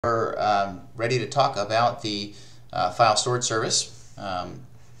are ready to talk about the file storage service.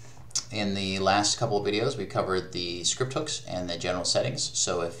 In the last couple of videos, we covered the script hooks and the general settings.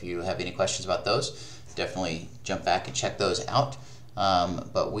 So if you have any questions about those, definitely jump back and check those out.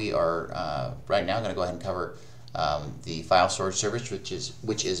 But we are right now going to go ahead and cover the file storage service,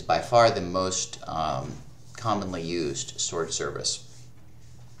 which is by far the most commonly used storage service.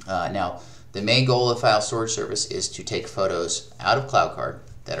 Now, the main goal of file storage service is to take photos out of CloudCard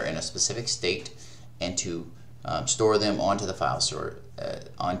that are in a specific state and to store them onto the file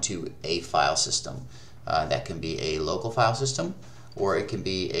onto a file system. That can be a local file system, or it can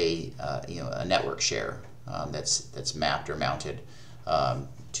be a network share that's mapped or mounted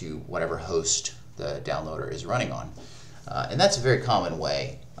to whatever host the downloader is running on. And that's a very common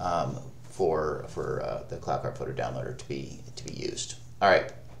way for the CloudCard photo downloader to be used. All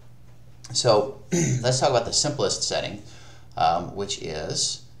right. So let's talk about the simplest setting, which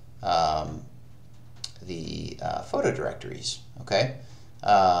is the photo directories. Okay.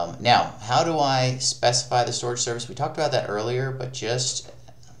 Now, how do I specify the storage service? We talked about that earlier, but just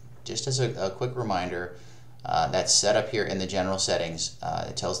as a quick reminder, that's set up here in the general settings.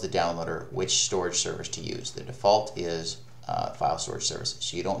 It tells the downloader which storage service to use. The default is file storage service,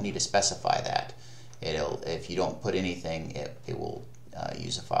 so you don't need to specify that. If you don't put anything, it will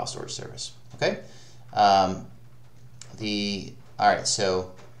use a file storage service. Okay. All right.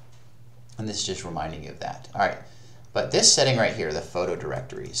 So, and this is just reminding you of that. All right. But this setting right here, the photo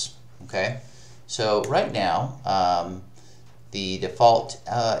directories. Okay. So right now, the default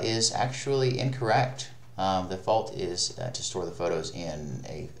is actually incorrect. The default is to store the photos in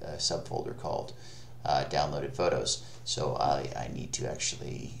a subfolder called downloaded photos. So I need to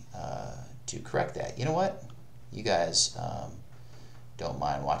actually to correct that. You know what? You guys don't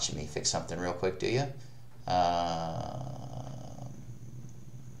mind watching me fix something real quick, do you?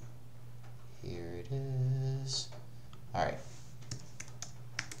 Here it is. All right.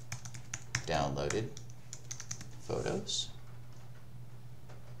 Downloaded photos.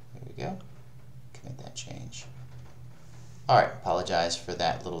 There we go. Commit that change. All right. Apologize for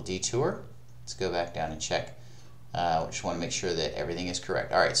that little detour. Let's go back down and check. We just want to make sure that everything is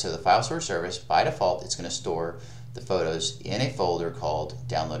correct. All right. So the file storage service, by default, it's going to store the photos in a folder called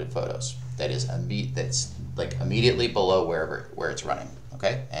downloaded photos. That's like immediately below where it's running.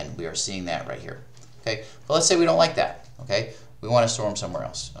 Okay. And we are seeing that right here. Okay. But let's say we don't like that. Okay. We want to store them somewhere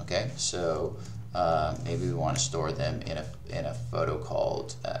else. Okay. So maybe we want to store them in a photo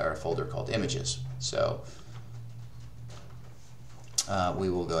called or a folder called images. So we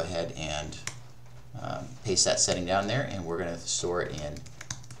will go ahead and paste that setting down there, and we're going to store it in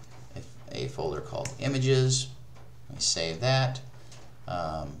a folder called images. Let me save that.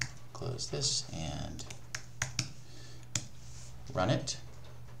 Close this and run it.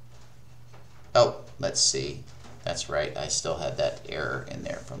 Oh, let's see. That's right. I still had that error in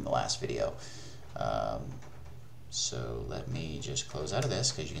there from the last video. So let me just close out of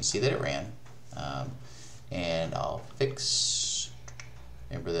this because you can see that it ran. And I'll fix.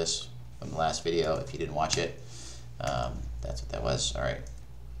 Remember this from the last video if you didn't watch it. That's what that was. All right.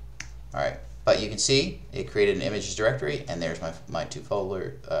 All right. But you can see it created an images directory, and there's my two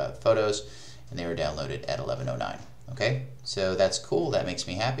folder photos, and they were downloaded at 11:09. Okay, so that's cool. That makes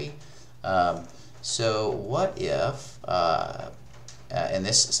me happy. So what if, and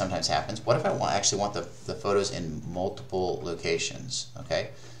this sometimes happens, what if I actually want the photos in multiple locations?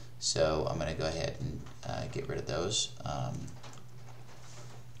 Okay, so I'm going to go ahead and get rid of those.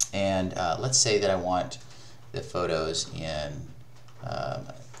 And let's say that I want the photos in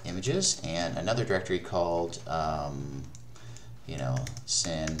images and another directory called,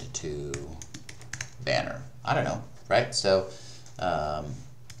 send to banner. I don't know, right? So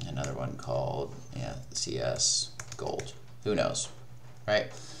another one called CS gold. Who knows,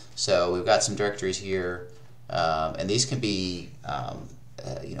 right? So we've got some directories here, and these can be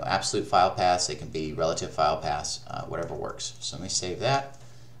absolute file paths. They can be relative file paths, whatever works. So let me save that,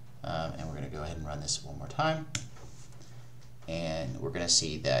 and we're going to go ahead and run this one more time. And we're going to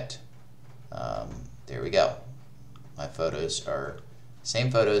see that there we go. My photos are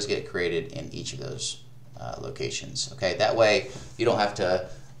same photos get created in each of those locations. Okay, that way you don't have to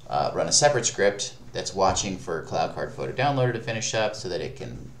run a separate script that's watching for CloudCard photo downloader to finish up so that it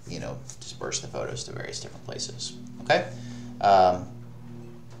can disperse the photos to various different places. Okay,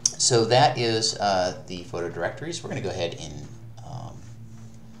 so that is the photo directories. We're going to go ahead and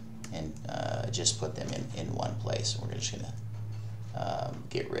just put them in one place. We're just going to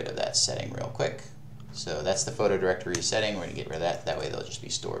get rid of that setting real quick. So that's the photo directory setting. We're going to get rid of that. That way they'll just be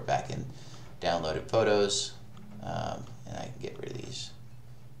stored back in downloaded photos. And I can get rid of these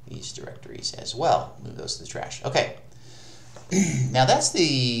these directories as well. Move those to the trash. Okay. Now that's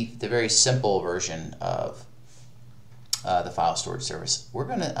the very simple version of the file storage service. I'm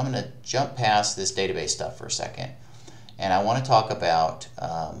gonna jump past this database stuff for a second, and I want to talk about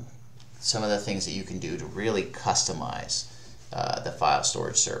some of the things that you can do to really customize the file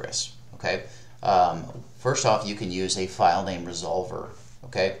storage service. Okay. First off, you can use a file name resolver.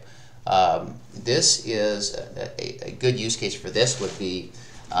 Okay. This is a good use case for this would be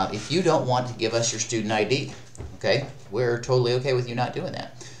if you don't want to give us your student ID. Okay, we're totally okay with you not doing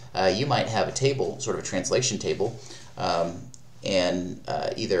that. You might have a table, sort of a translation table, and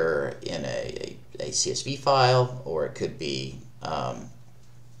either in a CSV file, or it could be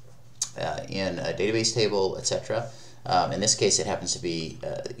in a database table, etc. In this case, it happens to be,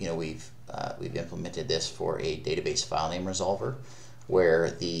 we've implemented this for a database file name resolver,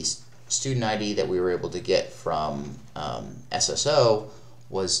 where the student ID that we were able to get from SSO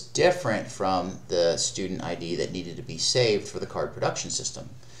was different from the student ID that needed to be saved for the card production system.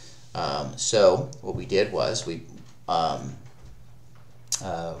 So what we did was we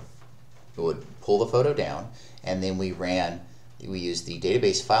would pull the photo down, and then we used the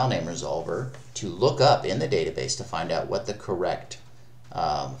database file name resolver to look up in the database to find out what the correct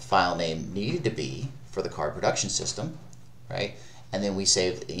file name needed to be for the card production system, right? And then we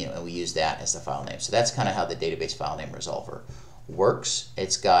saved, and we use that as the file name. So that's kind of how the database file name resolver works.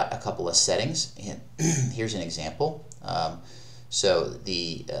 It's got a couple of settings. Here's an example. So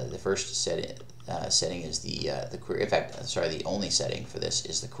the first setting is the query. In fact, sorry, the only setting for this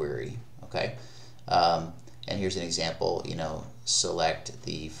is the query. Okay, and here's an example. Select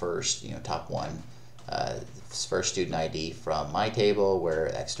the first, top one, first student ID from my table, where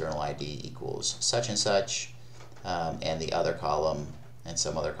external ID equals such and such. And the other column, and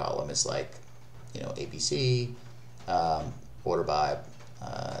some other column is like, ABC, order by,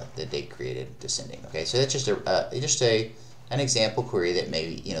 the date created, descending. Okay, so that's just an example query that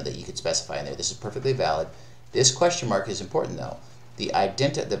maybe that you could specify in there. This is perfectly valid. This question mark is important though. The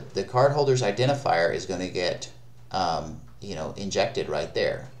cardholder's identifier is going to get injected right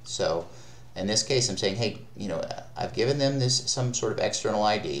there. So in this case, I'm saying, hey, I've given them some sort of external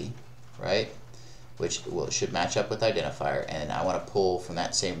ID, right? Which should match up with identifier, and I want to pull from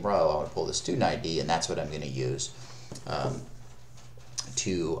that same row. I want to pull the student ID, and that's what I'm going to use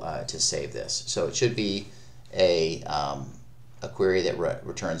to save this. So it should be a query that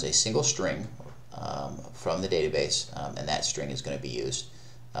returns a single string from the database, and that string is going to be used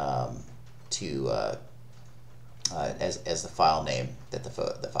as the file name that the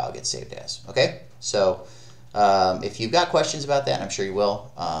file gets saved as. Okay, so if you've got questions about that, and I'm sure you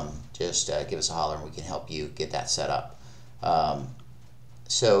will, just give us a holler and we can help you get that set up.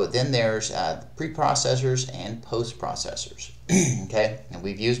 So then there's preprocessors and post-processors. Okay, and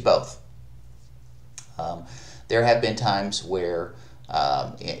we've used both. There have been times where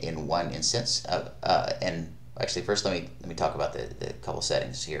in one instance, and actually first let me talk about the couple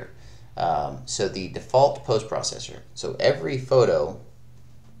settings here. So the default post-processor, so every photo,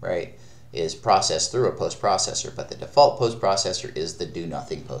 right, is processed through a post-processor, but the default post-processor is the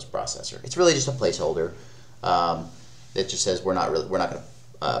do-nothing post-processor. It's really just a placeholder that just says we're not going to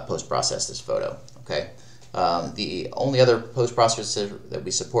post-process this photo. Okay. The only other post-processor that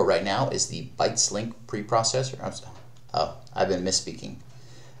we support right now is the bytes link preprocessor. I've been misspeaking.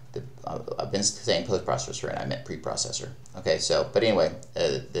 I've been saying post-processor and I meant preprocessor. Okay. So, but anyway,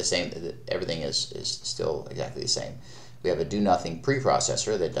 the same. Everything is still exactly the same. We have a do-nothing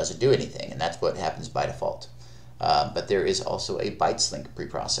preprocessor that doesn't do anything, and that's what happens by default. But there is also a bytes link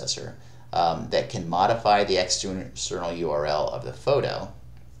preprocessor that can modify the external URL of the photo,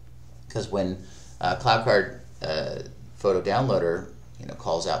 because when CloudCard photo downloader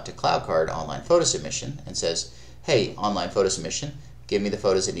calls out to CloudCard online photo submission and says, hey, online photo submission, give me the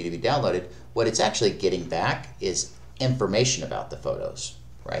photos that need to be downloaded, what it's actually getting back is information about the photos.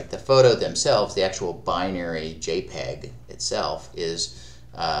 Right, the photo themselves, the actual binary JPEG itself, is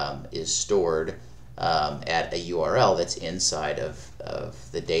stored at a URL that's inside of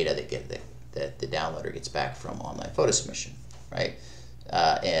the data that the downloader gets back from online photo submission. Right,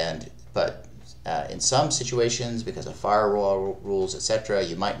 but in some situations, because of firewall rules, etc.,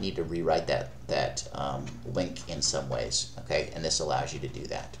 you might need to rewrite that link in some ways. Okay, and this allows you to do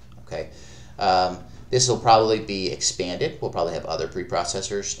that. Okay. This will probably be expanded. We'll probably have other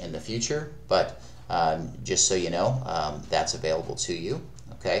preprocessors in the future, but just so you know, that's available to you.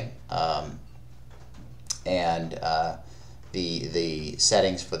 Okay, and the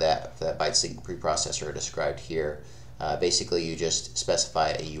settings for that bytes link preprocessor are described here. Basically, you just specify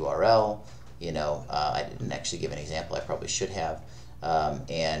a URL. I didn't actually give an example. I probably should have.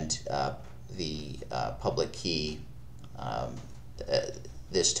 and the public key,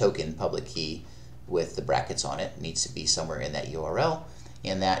 this token public key with the brackets on it needs to be somewhere in that URL,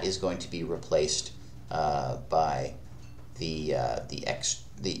 and that is going to be replaced by the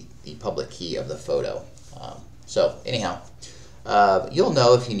public key of the photo. So anyhow, you'll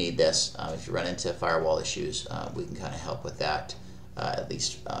know if you need this. If you run into firewall issues, we can kind of help with that, at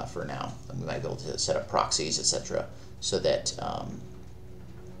least for now. And we might be able to set up proxies, etc., so that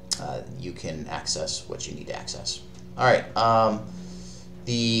you can access what you need to access. All right,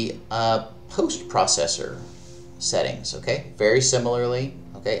 the post-processor settings, okay, very similarly,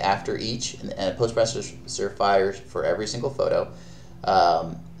 okay, after each, and a post-processor fires for every single photo.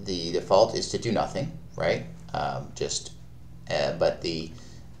 The default is to do nothing, right? But the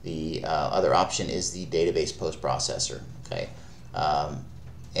other option is the database post-processor, okay?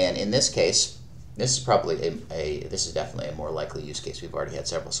 And in this case, this is probably this is definitely a more likely use case. We've already had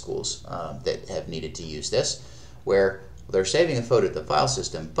several schools that have needed to use this, where they're saving a photo to the file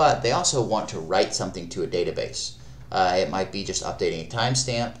system, but they also want to write something to a database. It might be just updating a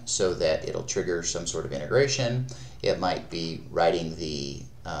timestamp so that it'll trigger some sort of integration. It might be writing the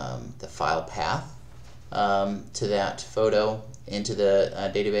file path to that photo into the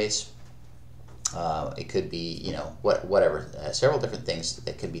database. It could be, you know, whatever, several different things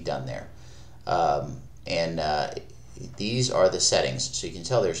that can be done there. These are the settings. So you can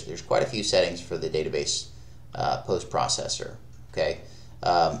tell there's quite a few settings for the database post-processor. Okay,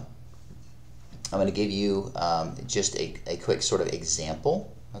 I'm going to give you just a quick sort of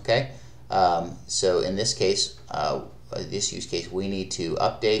example. Okay, so in this case, this use case, we need to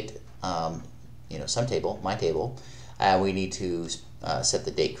update you know, some table, my table, and we need to set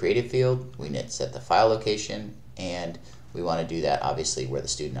the date created field. We need to set the file location, and we want to do that obviously where the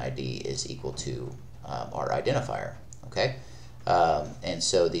student ID is equal to our identifier. Okay. And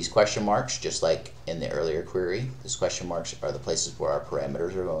so these question marks, just like in the earlier query, these question marks are the places where our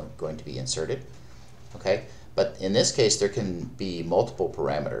parameters are going to be inserted. Okay, but in this case there can be multiple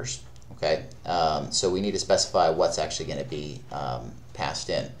parameters. Okay, so we need to specify what's actually going to be passed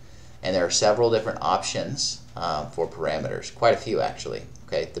in, and there are several different options for parameters, quite a few actually.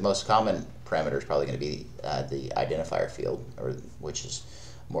 Okay, the most common parameter is probably going to be the identifier field, or which is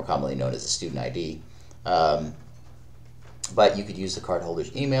more commonly known as the student ID. But you could use the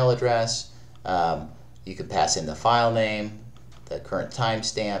cardholder's email address, you could pass in the file name, the current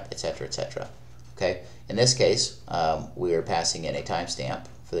timestamp, etc., etc. Okay, in this case, we are passing in a timestamp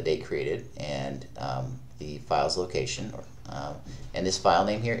for the date created and the file's location, and this file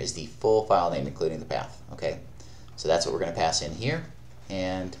name here is the full file name including the path. Okay, so that's what we're going to pass in here,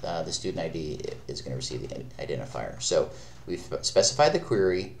 and the student ID is going to receive the identifier. So we've specified the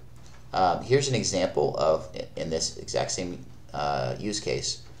query. Here's an example of, in this exact same use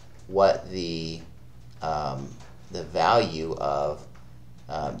case, what the value of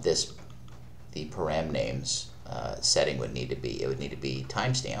the param names setting would need to be. It would need to be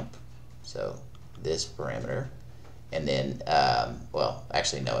timestamp, so this parameter, and then, well,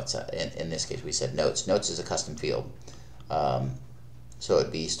 actually no, it's in this case we said notes. Notes is a custom field, so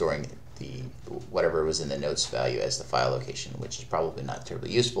it'd be storing whatever was in the notes value as the file location, which is probably not terribly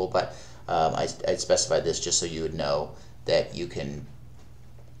useful, but I specified this just so you would know that you can,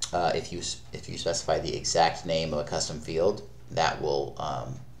 if you specify the exact name of a custom field, that will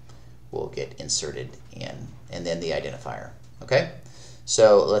get inserted in, and then the identifier. Okay,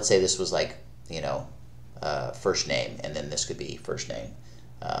 so let's say this was like, you know, first name, and then this could be first name,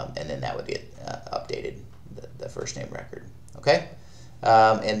 and then that would get updated, the first name record. Okay.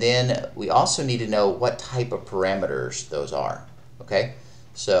 And then we also need to know what type of parameters those are. Okay,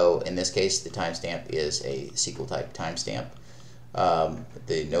 so in this case the timestamp is a SQL type timestamp,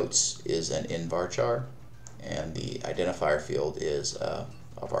 the notes is an in varchar, and the identifier field is a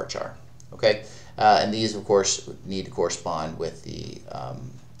varchar. Okay, and these of course need to correspond with the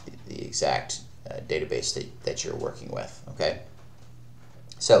exact database that you're working with. Okay,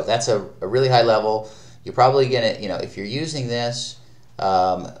 so that's a really high level. You're probably gonna, you know, if you're using this,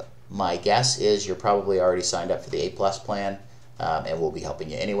 my guess is you're probably already signed up for the A+ plan, and we'll be helping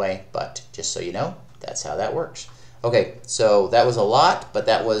you anyway, but just so you know, that's how that works. Okay, so that was a lot, but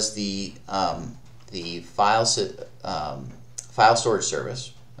that was the file storage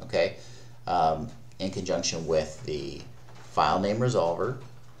service, okay, in conjunction with the file name resolver,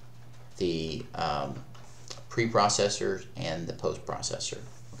 the preprocessor, and the post-processor.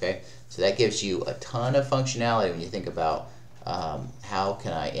 Okay, so that gives you a ton of functionality when you think about how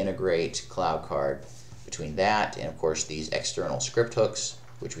can I integrate CloudCard between that and of course these external script hooks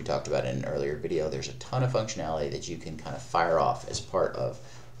which we talked about in an earlier video. There's a ton of functionality that you can kind of fire off as part of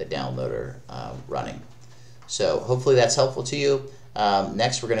the downloader running. So hopefully that's helpful to you.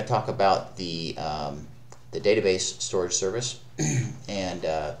 Next, we're going to talk about the database storage service, and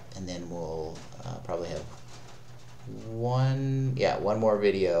then we'll probably have one more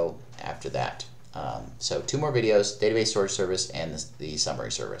video after that. So 2 more videos: database storage service and the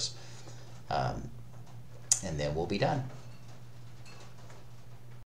summary service, and then we'll be done.